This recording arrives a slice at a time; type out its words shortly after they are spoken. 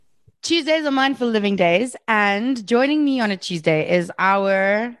Tuesdays are mindful living days, and joining me on a Tuesday is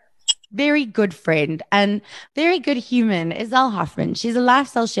our very good friend and very good human, Iselle Hoffman. She's a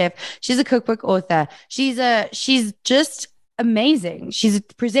lifestyle chef. She's a cookbook author. She's just amazing. She's a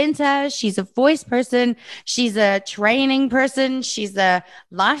presenter. She's a voice person. She's a training person. She's a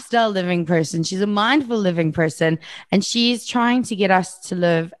lifestyle living person. She's a mindful living person, and she's trying to get us to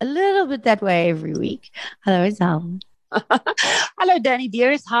live a little bit that way every week. Hello, Iselle. Hello, Danny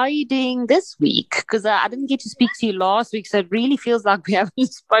dearest. How are you doing this week? Because I didn't get to speak to you last week, so it really feels like we haven't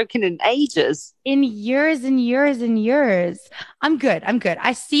spoken in ages. In years and years and years. I'm good. I'm good.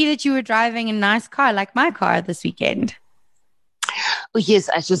 I see that you were driving a nice car like my car this weekend. Oh, yes,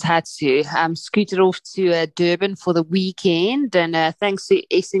 I just had to scooted off to Durban for the weekend. And thanks to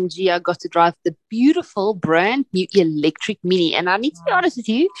SMG, I got to drive the beautiful brand new electric Mini. And I need to be honest with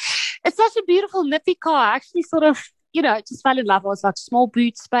you, it's such a beautiful, nippy car. I actually sort of just fell in love. I was like, small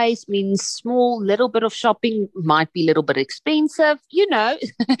boot space means small, little bit of shopping might be a little bit expensive.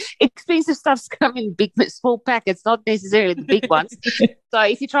 Expensive stuff's come in big, small packets, not necessarily the big ones. So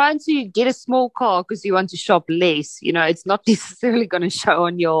if you're trying to get a small car because you want to shop less, it's not necessarily going to show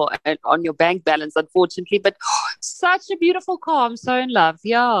on your bank balance, unfortunately. But such a beautiful car. I'm so in love.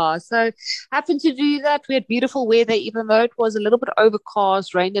 Yeah. So happened to do that. We had beautiful weather, even though it was a little bit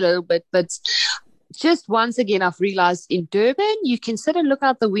overcast, rained a little bit, but just once again, I've realized in Durban, you can sit and look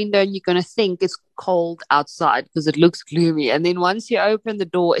out the window and you're going to think it's cold outside because it looks gloomy. And then once you open the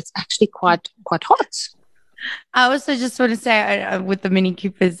door, it's actually quite hot. I also just want to say with the Mini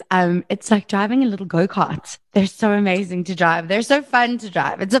Coopers, it's like driving a little go-kart. They're so amazing to drive. They're so fun to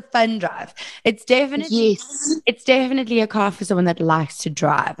drive. It's a fun drive. Yes. It's definitely a car for someone that likes to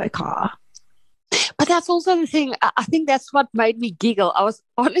drive a car. But that's also the thing. I think that's what made me giggle. I was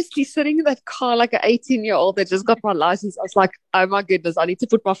honestly sitting in that car like an 18-year-old that just got my license. I was like, oh my goodness, I need to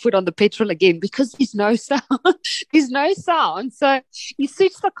put my foot on the petrol again because there's no sound. There's no sound. So you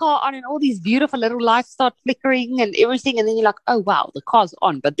switch the car on and all these beautiful little lights start flickering and everything. And then you're like, oh wow, the car's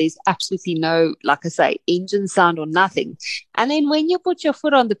on. But there's absolutely no, like I say, engine sound or nothing. And then when you put your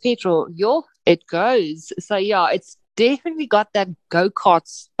foot on the petrol, it goes. So yeah, it's definitely got that go-kart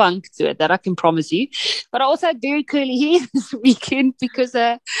spunk to it that I can promise you. But I also had very curly hair this weekend because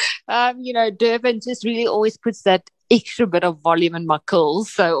Durban just really always puts that extra bit of volume in my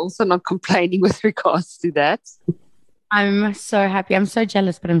curls. So also not complaining with regards to that. I'm so happy. I'm so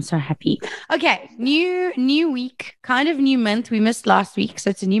jealous, but I'm so happy. Okay, new week, kind of new month. We missed last week, so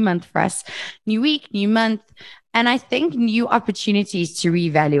it's a new month for us. New week, new month. And I think new opportunities to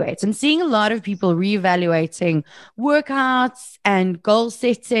reevaluate. I'm seeing a lot of people reevaluating workouts and goal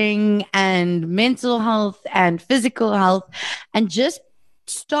setting and mental health and physical health and just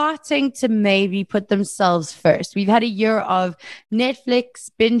starting to maybe put themselves first. We've had a year of Netflix,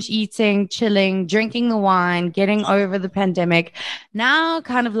 binge eating, chilling, drinking the wine, getting over the pandemic. Now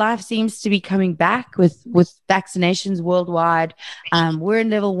kind of life seems to be coming back with vaccinations worldwide. We're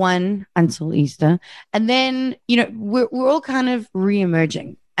in level 1 until Easter. And then, we're all kind of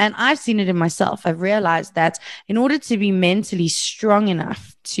re-emerging. And I've seen it in myself. I've realized that in order to be mentally strong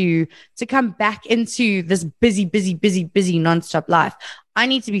enough to come back into this busy nonstop life, I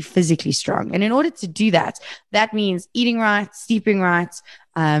need to be physically strong. And in order to do that, that means eating right, sleeping right,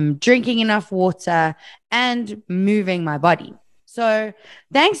 drinking enough water, and moving my body. So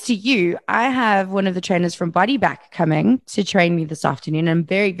thanks to you, I have one of the trainers from Body Back coming to train me this afternoon. I'm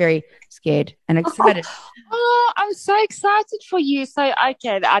very, very scared and excited. Oh, I'm so excited for you. So,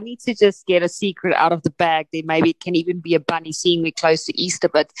 okay, I need to just get a secret out of the bag. There maybe it can even be a bunny seeing me close to Easter.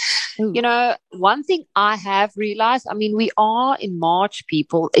 But, one thing I have realized, I mean, we are in March,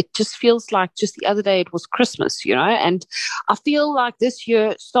 people. It just feels like just the other day it was Christmas, and I feel like this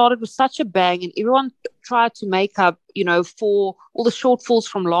year started with such a bang and everyone tried to make up, for all the shortfalls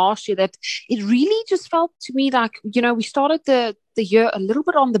from last year that it really just felt to me like, we started the year a little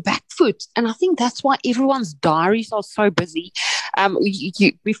bit on the back foot. And I think that's why everyone's diaries are so busy.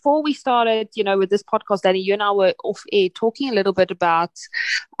 Before we started, with this podcast, Danny, you and I were off air talking a little bit about,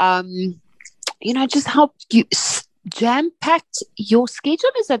 just how you jam-packed your schedule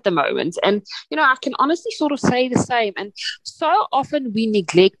is at the moment. And, I can honestly sort of say the same. And so often we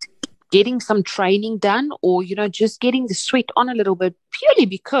neglect getting some training done or, just getting the sweat on a little bit purely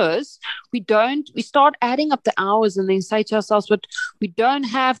because we start adding up the hours and then say to ourselves, but we don't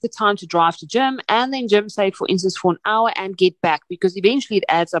have the time to drive to gym and then gym, say, for instance, for an hour and get back because eventually it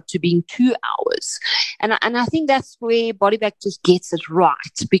adds up to being 2 hours. And I think that's where Bodyback just gets it right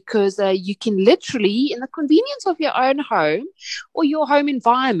because you can literally, in the convenience of your own home or your home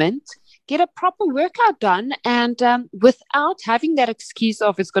environment, get a proper workout done, and without having that excuse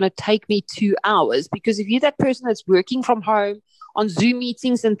of it's going to take me 2 hours. Because if you're that person that's working from home on Zoom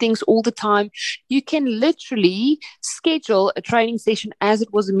meetings and things all the time, you can literally schedule a training session as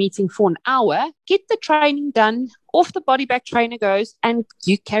it was a meeting for an hour, get the training done, off the body back trainer goes, and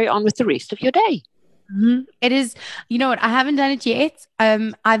you carry on with the rest of your day. It is, you know what? I haven't done it yet.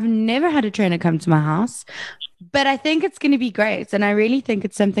 I've never had a trainer come to my house, but I think it's going to be great, and I really think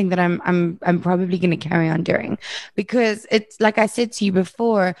it's something that I'm probably going to carry on doing, because it's like I said to you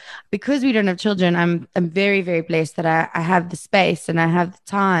before, because we don't have children. I'm very very blessed that I have the space and I have the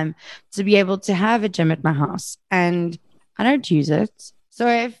time to be able to have a gym at my house, and I don't use it. So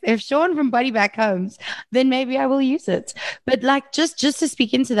if Sean from Body Back comes, then maybe I will use it. But like just to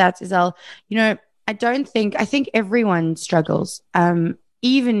speak into that, is you know, I think everyone struggles.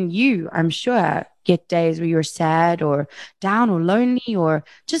 Even you, I'm sure, get days where you're sad or down or lonely or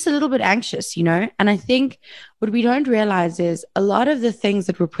just a little bit anxious, you know? And I think what we don't realize is a lot of the things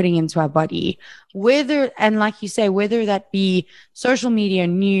that we're putting into our body, and like you say, whether that be social media,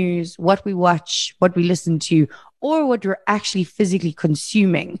 news, what we watch, what we listen to, or what we're actually physically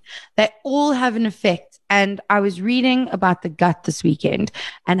consuming, they all have an effect. And I was reading about the gut this weekend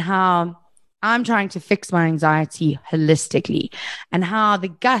and how I'm trying to fix my anxiety holistically, and how the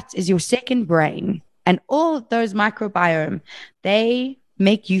gut is your second brain, and all of those microbiome, they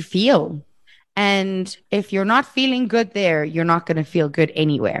make you feel. And if you're not feeling good there, you're not going to feel good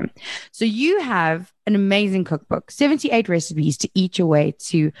anywhere. So you have an amazing cookbook, 78 recipes to eat your way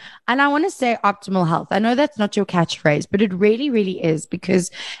to, and I want to say optimal health. I know that's not your catchphrase, but it really, really is, because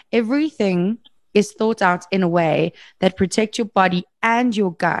everything is thought out in a way that protects your body and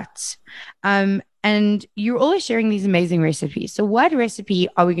your gut. And you're always sharing these amazing recipes. So what recipe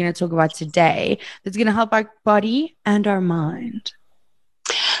are we going to talk about today that's going to help our body and our mind?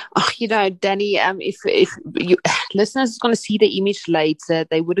 Oh, Danny, if you listeners is going to see the image later,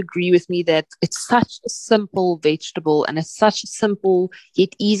 they would agree with me that it's such a simple vegetable and it's such a simple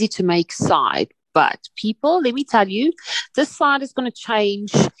yet easy to make side. But people, let me tell you, this side is going to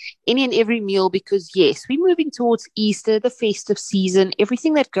change any and every meal, because yes, we're moving towards Easter, the festive season,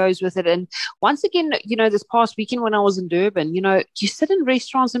 everything that goes with it. And once again, this past weekend when I was in Durban, you sit in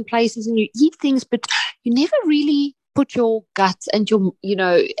restaurants and places and you eat things, but you never really put your guts and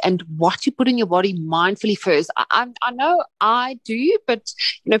and what you put in your body mindfully first. I know I do, but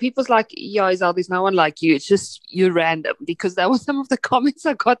people's like, yeah, Isel, there's no one like you. It's just you're random, because that was some of the comments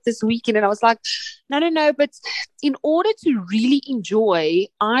I got this weekend, and I was like, no. But in order to really enjoy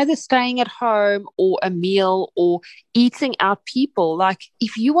either staying at home or a meal or eating out, people, like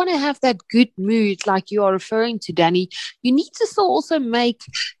if you want to have that good mood, like you are referring to, Danny, you need to still also make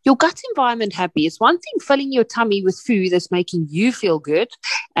your gut environment happy. It's one thing filling your tummy with food that's making you feel good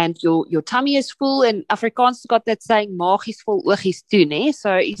and your tummy is full, and Afrikaans got that saying, maag is vol, oog is toe, né?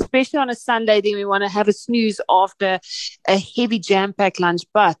 So especially on a Sunday, then we want to have a snooze after a heavy jam-packed lunch.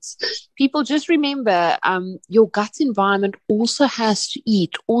 But people, just remember, your gut environment also has to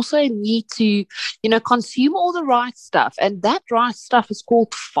eat, also need to, consume all the right stuff. And that right stuff is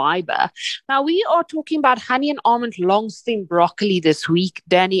called fiber. Now, we are talking about honey and almond long stem broccoli this week,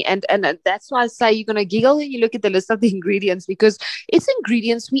 Danny. And that's why I say you're going to giggle when you look at the list of the ingredients, because it's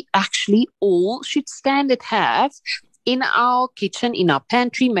ingredients we actually all should stand at have in our kitchen, in our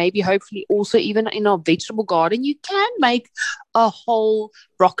pantry, maybe hopefully also even in our vegetable garden. You can make a whole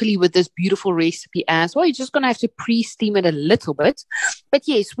broccoli with this beautiful recipe as well. You're just going to have to pre-steam it a little bit. But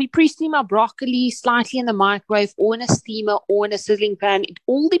yes, we pre-steam our broccoli slightly in the microwave or in a steamer or in a sizzling pan, it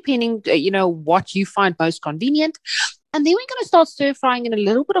all depending, what you find most convenient. And then we're going to start stir frying in a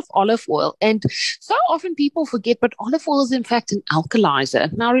little bit of olive oil. And so often people forget, but olive oil is in fact an alkalizer.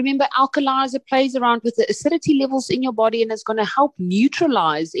 Now remember, alkalizer plays around with the acidity levels in your body and is going to help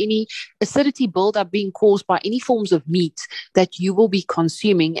neutralize any acidity buildup being caused by any forms of meat that you will be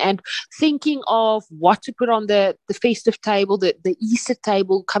consuming. And thinking of what to put on the festive table, the Easter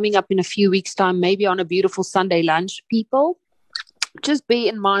table coming up in a few weeks' time, maybe on a beautiful Sunday lunch, people, just bear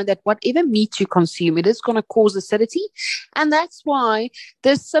in mind that whatever meat you consume, it is going to cause acidity. And that's why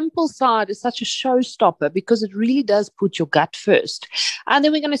the simple side is such a showstopper, because it really does put your gut first. And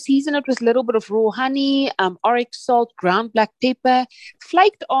then we're going to season it with a little bit of raw honey, oryx salt, ground black pepper,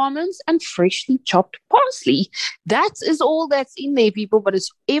 flaked almonds, and freshly chopped parsley. That is all that's in there, people. But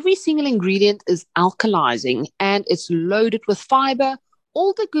every single ingredient is alkalizing, and it's loaded with fiber,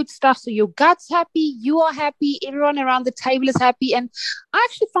 all the good stuff. So your gut's happy, you are happy, everyone around the table is happy. And I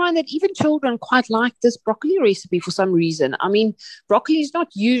actually find that even children quite like this broccoli recipe for some reason. I mean, broccoli is not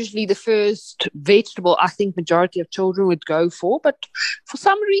usually the first vegetable I think majority of children would go for, but for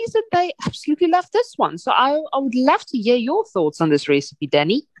some reason they absolutely love this one. So I would love to hear your thoughts on this recipe,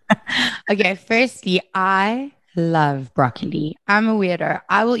 Danny. Okay, firstly, I love broccoli. I'm a weirdo.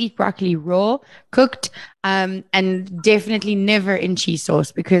 I will eat broccoli raw, cooked, and definitely never in cheese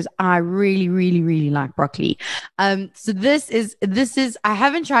sauce because I really, really, really like broccoli. So this is I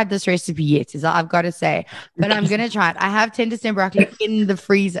haven't tried this recipe yet, is I've got to say, but I'm gonna try it. I have 10% broccoli in the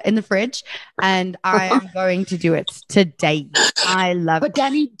freezer, in the fridge, and I am going to do it today. I love But it.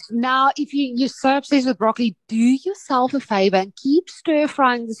 Danny, now if you're so obsessed with broccoli, do yourself a favor and keep stir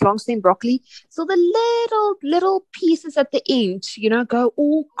frying this long stem broccoli so the little pieces at the end, go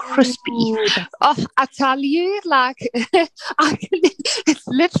all crispy. Ooh, that's Oh, I tell you, like it's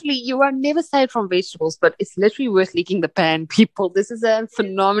literally you won't never say it from vegetables, but it's literally worth licking the pan, people. This is a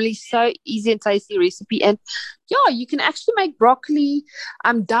phenomenally so easy and tasty recipe, and yeah, you can actually make broccoli,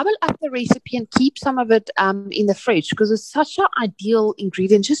 double up the recipe and keep some of it in the fridge because it's such an ideal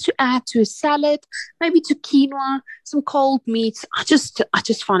ingredient just to add to a salad, maybe to quinoa, some cold meats. I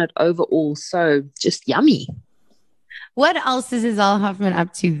just find it overall so just yummy. what else is Isabel Hoffman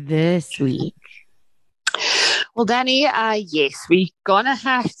up to this week? Well, Danny, yes, we're gonna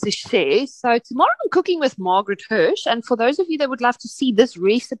have to share. So tomorrow I'm cooking with Margaret Hirsch, and for those of you that would love to see this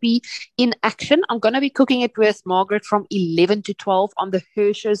recipe in action, I'm gonna be cooking it with Margaret from 11 to 12 on the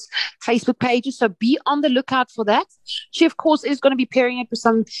Hirsch's Facebook pages. So be on the lookout for that. She, of course, is going to be pairing it with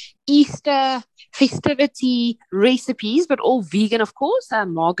some Easter festivity recipes, but all vegan, of course.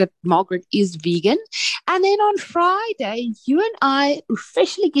 Margaret is vegan. And then on Friday, you and I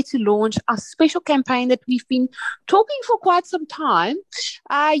officially get to launch our special campaign that we've been talking for quite some time.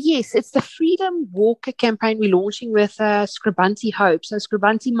 Yes, it's the Freedom Walker campaign we're launching with Scribanti Hope. So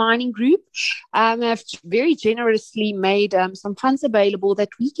Scribanti Mining Group have very generously made some funds available that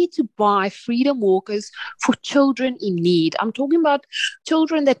we get to buy Freedom Walkers for children in need. I'm talking about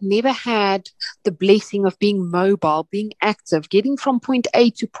children that never had the blessing of being mobile, being active, getting from point A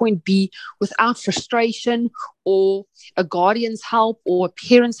to point B without frustration or a guardian's help or a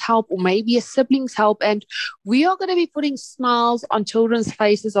parent's help or maybe a sibling's help. And we are going to be putting smiles on children's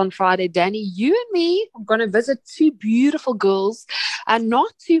faces on Friday. Danny, you and me are going to visit two beautiful girls and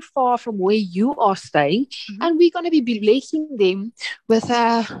not too far from where you are staying. Mhm. And we're going to be blessing them with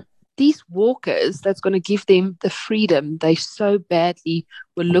these walkers that's going to give them the freedom they so badly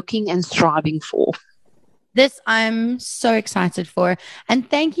were looking and striving for. This I'm so excited for. And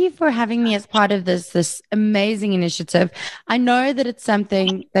thank you for having me as part of this amazing initiative. I know that it's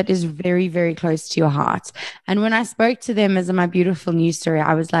something that is very, very close to your heart. And when I spoke to them as my beautiful news story,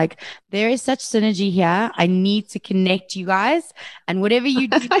 I was like, there is such synergy here. I need to connect you guys. And whatever you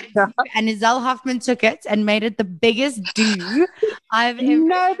do, and Iselle Hoffman took it and made it the biggest do I've ever.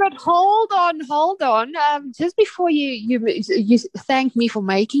 No, but hold on. Just before you thank me for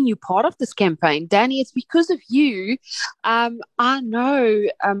making you part of this campaign, Danny, it's because of you. I know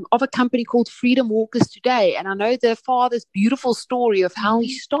of a company called Freedom Walkers today, and I know their father's beautiful story of how he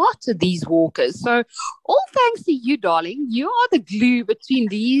started these walkers. So, all thanks to you, darling. You are the glue between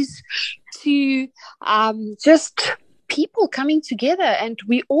these two. Just people coming together, and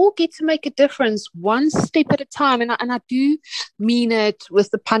we all get to make a difference one step at a time. And I do mean it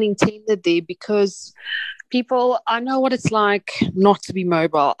with the pun intended there, because people, I know what it's like not to be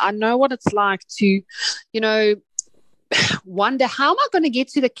mobile. I know what it's like to, wonder, how am I going to get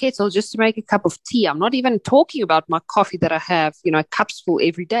to the kettle just to make a cup of tea? I'm not even talking about my coffee that I have, cups full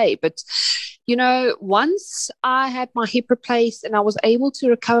every day. But, once I had my hip replaced and I was able to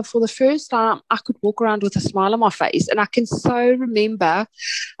recover for the first time, I could walk around with a smile on my face. And I can so remember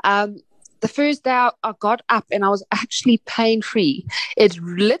the first day I got up and I was actually pain free. It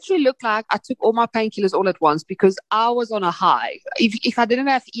literally looked like I took all my painkillers all at once because I was on a high. If I didn't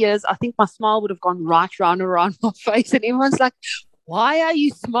have ears, I think my smile would have gone right round around my face. And everyone's like, why are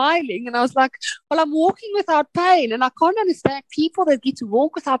you smiling? And I was like, well, I'm walking without pain. And I can't understand people that get to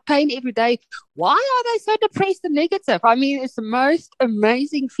walk without pain every day. Why are they so depressed and negative? I mean, it's the most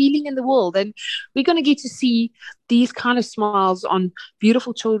amazing feeling in the world. And we're going to get to see these kind of smiles on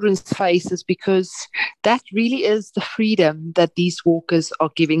beautiful children's faces, because that really is the freedom that these walkers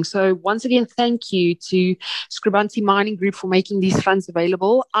are giving. So once again, thank you to Scribanti Mining Group for making these funds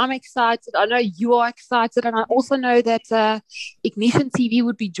available. I'm excited. I know you are excited. And I also know that Ignition TV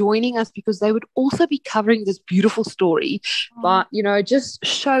would be joining us because they would also be covering this beautiful story. But, just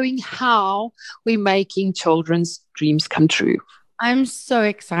showing how we're making children's dreams come true. I'm so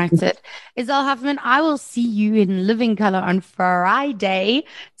excited. Isabel Huffman, I will see you in living color on Friday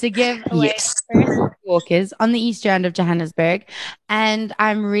to give away Yes. first walkers on the East End of Johannesburg. And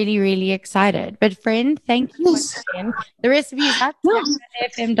I'm really, really excited. But friend, thank you once Yes. again. The recipe is at Yeah.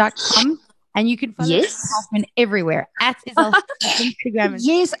 snapchatfm.com and you can follow Isabel Yes. Huffman everywhere at Isabel Huffman, Instagram and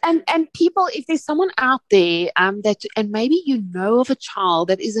Yes, and people, if there's someone out there that and maybe you know of a child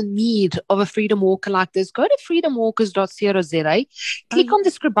that is in need of a freedom walker like this, go to freedomwalkers.co.za, oh click yeah. on the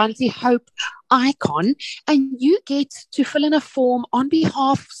Scribanti Hope icon, and you get to fill in a form on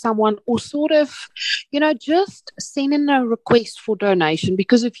behalf of someone or sort of, just send in a request for donation.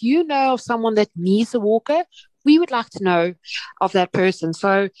 Because if you know of someone that needs a walker, we would like to know of that person.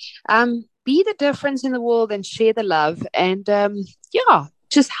 So be the difference in the world and share the love. And yeah,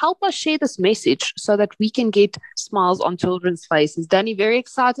 just help us share this message so that we can get smiles on children's faces. Danny, very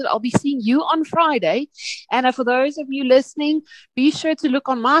excited. I'll be seeing you on Friday. And for those of you listening, be sure to look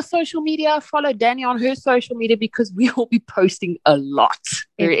on my social media, follow Danny on her social media because we will be posting a lot.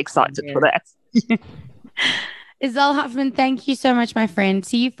 Very excited for that. Isabel Huffman, thank you so much, my friend.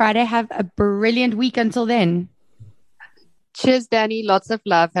 See you Friday. Have a brilliant week until then. Cheers, Danny. Lots of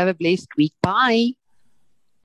love. Have a blessed week. Bye.